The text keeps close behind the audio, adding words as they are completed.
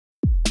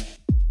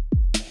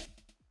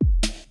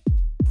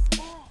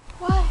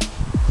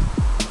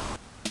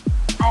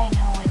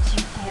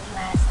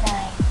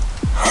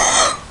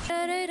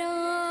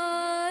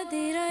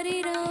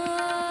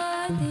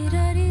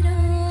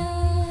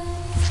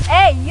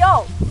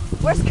yo,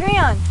 where's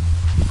Crayon?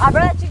 I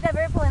brought a chick that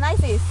very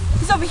polynizes.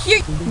 He's over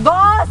here.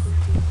 Boss!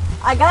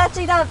 I got a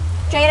chick that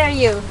traded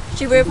you.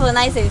 She very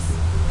polynizes.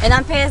 And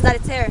I'm pissed that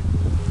it's her.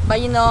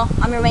 But you know,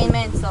 I'm your main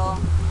man, so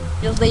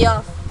just lay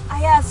off.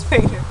 I asked for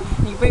her.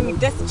 And you bring me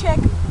this check?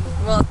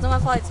 Well, it's not my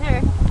fault, it's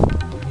her.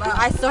 But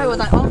I saw her with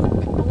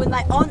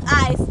my own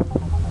eyes.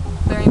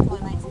 Very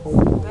polynizes.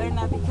 You better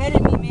not be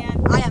kidding me,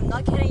 man. I am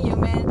not kidding you,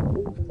 man.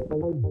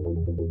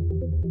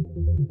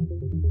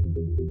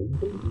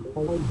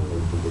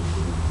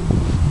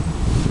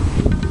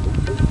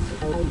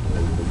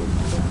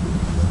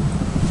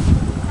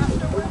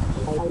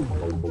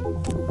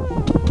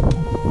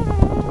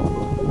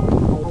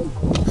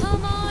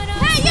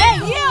 Hey,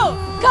 you!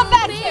 Come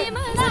back here!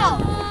 Now!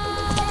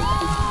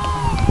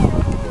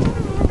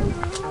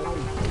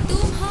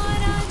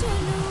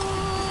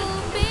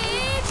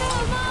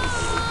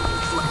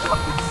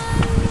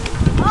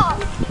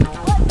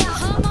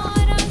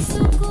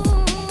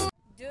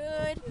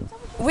 Dude,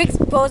 we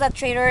exposed that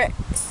traitor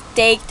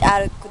staked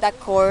out of that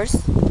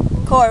corpse,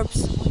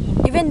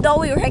 even though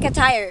we were hecka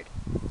tired.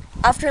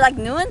 After like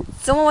noon,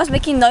 someone was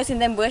making noise in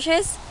them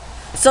bushes.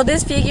 So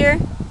this figure,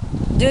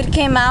 dude,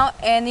 came out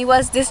and it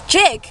was this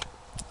chick.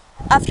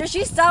 After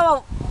she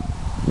saw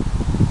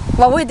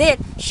what we did,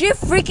 she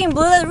freaking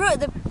blew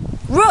the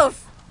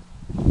roof.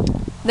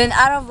 Then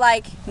out of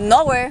like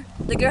nowhere,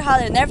 the girl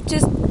had the nerve to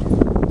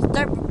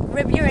start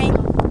reviewing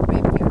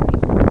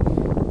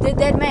the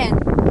dead man.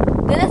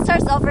 Then it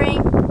starts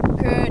offering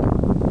food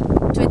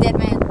to a dead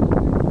man.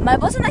 My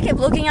boss and I kept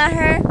looking at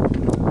her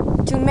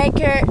to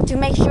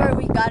make sure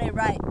we got it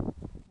right.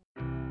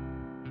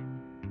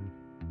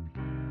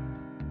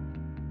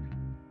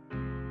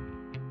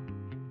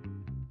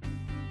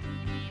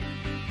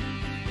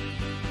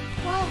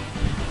 Wow.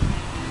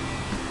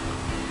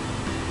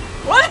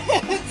 What?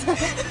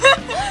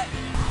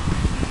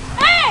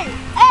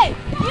 Hey,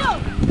 you!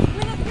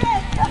 With the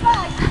dress, come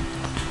back!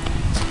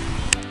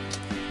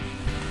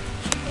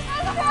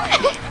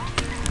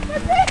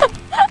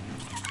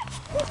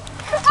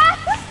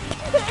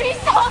 He's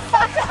so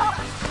fucked up!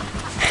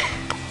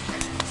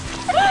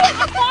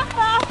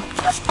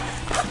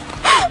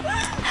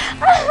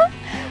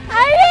 I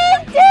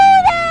didn't do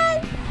that!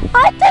 I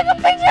took a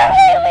picture of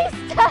Haley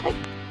stuck!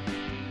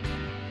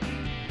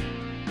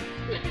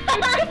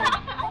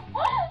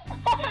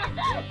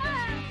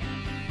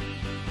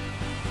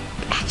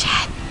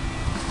 Action!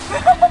 Oh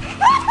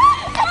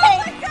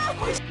my God!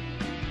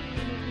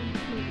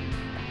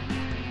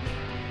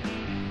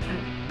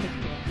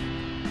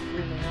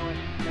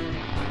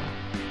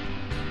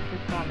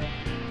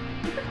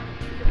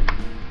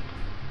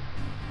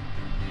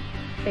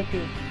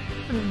 Betty.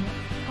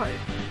 Part.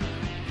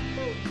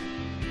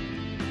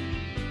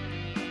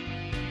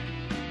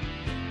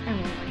 And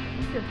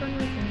for some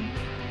reason,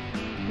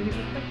 he was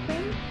like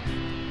him.